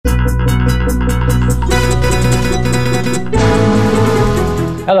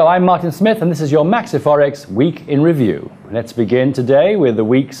I'm Martin Smith and this is your MaxiForex Week in Review. Let's begin today with the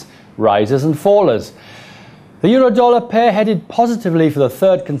week's risers and fallers. The euro-dollar pair headed positively for the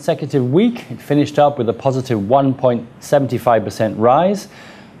third consecutive week. It finished up with a positive 1.75% rise.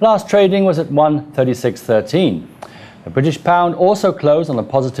 Last trading was at 136.13. The British pound also closed on a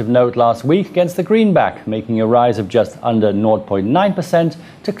positive note last week against the greenback, making a rise of just under 0.9%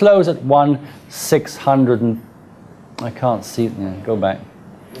 to close at 1,600 and... I can't see it. Yeah, go back.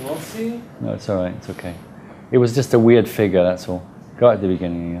 You won't see? No, it's all right. It's okay. It was just a weird figure, that's all. Go at the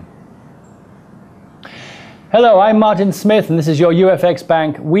beginning again. Hello, I'm Martin Smith and this is your UFX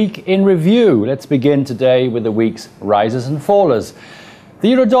Bank Week in Review. Let's begin today with the week's risers and fallers. The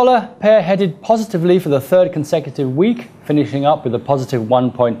euro-dollar pair headed positively for the third consecutive week, finishing up with a positive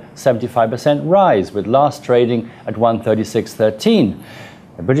 1.75% rise, with last trading at 136.13.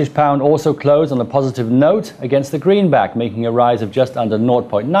 The British pound also closed on a positive note against the greenback, making a rise of just under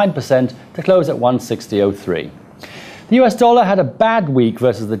 0.9% to close at 160.03. The US dollar had a bad week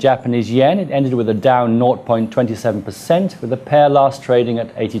versus the Japanese yen. It ended with a down 0.27%, with the pair last trading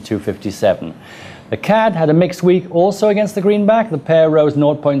at 82.57. The CAD had a mixed week also against the greenback. The pair rose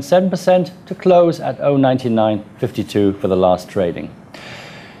 0.7% to close at 0.9952 for the last trading.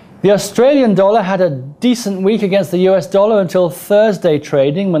 The Australian dollar had a decent week against the US dollar until Thursday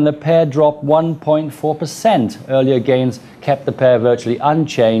trading, when the pair dropped 1.4%. Earlier gains kept the pair virtually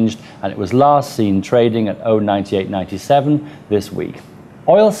unchanged, and it was last seen trading at 0.9897 this week.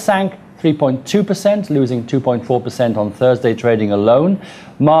 Oil sank 3.2%, losing 2.4% on Thursday trading alone.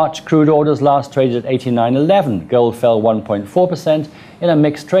 March crude orders last traded at 89.11. Gold fell 1.4% in a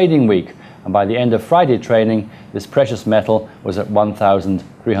mixed trading week. And by the end of Friday trading, this precious metal was at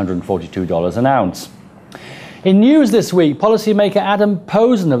 $1,342 an ounce. In news this week, policymaker Adam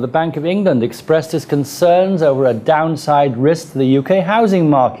Posen of the Bank of England expressed his concerns over a downside risk to the UK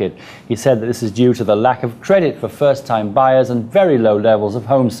housing market. He said that this is due to the lack of credit for first-time buyers and very low levels of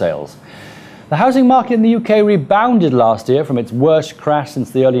home sales. The housing market in the UK rebounded last year from its worst crash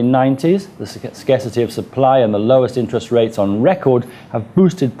since the early 90s. The scarcity of supply and the lowest interest rates on record have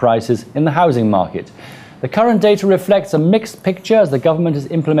boosted prices in the housing market. The current data reflects a mixed picture as the government is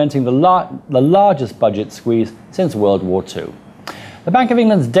implementing the largest budget squeeze since World War II. The Bank of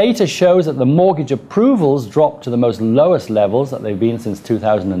England's data shows that the mortgage approvals dropped to the most lowest levels that they've been since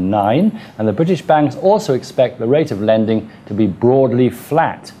 2009, and the British banks also expect the rate of lending to be broadly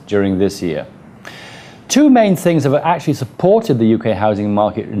flat during this year. Two main things have actually supported the UK housing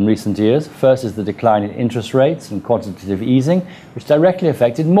market in recent years. First is the decline in interest rates and quantitative easing, which directly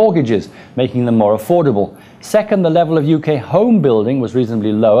affected mortgages, making them more affordable. Second, the level of UK home building was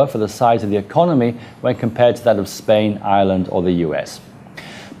reasonably lower for the size of the economy when compared to that of Spain, Ireland or the US.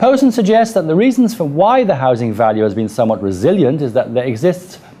 Posen suggests that the reasons for why the housing value has been somewhat resilient is that there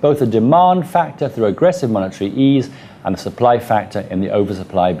exists both a demand factor through aggressive monetary ease and a supply factor in the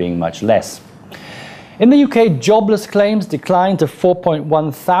oversupply being much less. In the UK, jobless claims declined to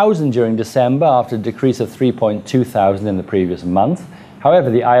 4.1 thousand during December after a decrease of 3.2 thousand in the previous month.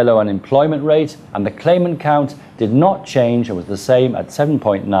 However, the ILO unemployment rate and the claimant count did not change and was the same at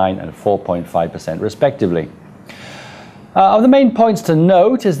 7.9 and 4.5% respectively. Of the main points to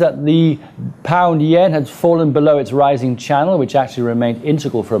note is that the pound yen had fallen below its rising channel, which actually remained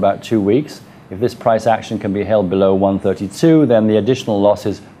integral for about 2 weeks. If this price action can be held below 132, then the additional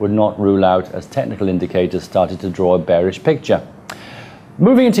losses would not rule out as technical indicators started to draw a bearish picture.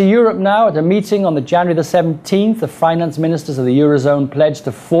 Moving into Europe now, at a meeting on January the 17th, the finance ministers of the Eurozone pledged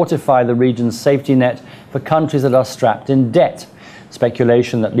to fortify the region's safety net for countries that are strapped in debt.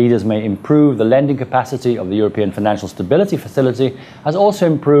 Speculation that leaders may improve the lending capacity of the European Financial Stability Facility has also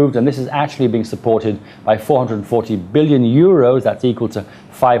improved, and this is actually being supported by 440 billion euros, that's equal to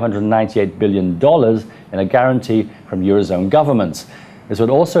 $598 billion, in a guarantee from Eurozone governments. This would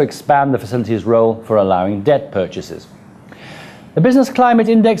also expand the facility's role for allowing debt purchases. The Business Climate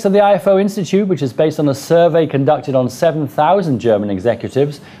Index of the IFO Institute, which is based on a survey conducted on 7,000 German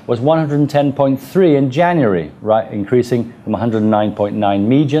executives, was 110.3 in January, increasing from 109.9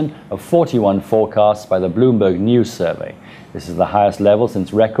 median of 41 forecasts by the Bloomberg News survey. This is the highest level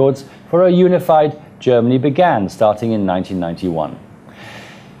since records for a unified Germany began, starting in 1991.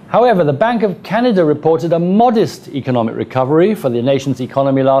 However, the Bank of Canada reported a modest economic recovery for the nation's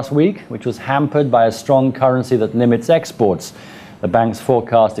economy last week, which was hampered by a strong currency that limits exports. The bank's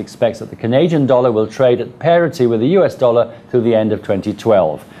forecast expects that the Canadian dollar will trade at parity with the US dollar through the end of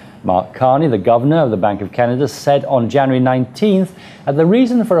 2012. Mark Carney, the governor of the Bank of Canada, said on January 19th that the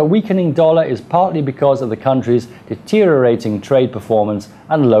reason for a weakening dollar is partly because of the country's deteriorating trade performance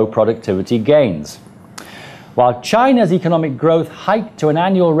and low productivity gains. While China's economic growth hiked to an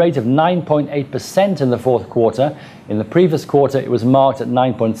annual rate of 9.8% in the fourth quarter, in the previous quarter it was marked at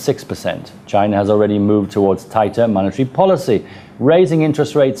 9.6%. China has already moved towards tighter monetary policy, raising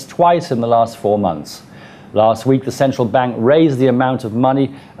interest rates twice in the last 4 months. Last week, the central bank raised the amount of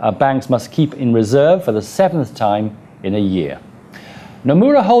money banks must keep in reserve for the 7th time in a year.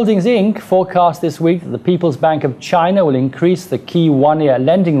 Nomura Holdings Inc. forecast this week that the People's Bank of China will increase the key one-year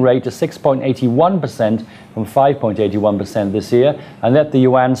lending rate to 6.81% from 5.81% this year, and let the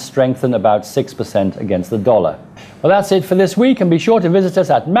yuan strengthen about 6% against the dollar. Well, that's it for this week, and be sure to visit us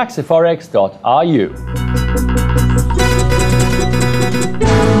at MaxiForex.ru.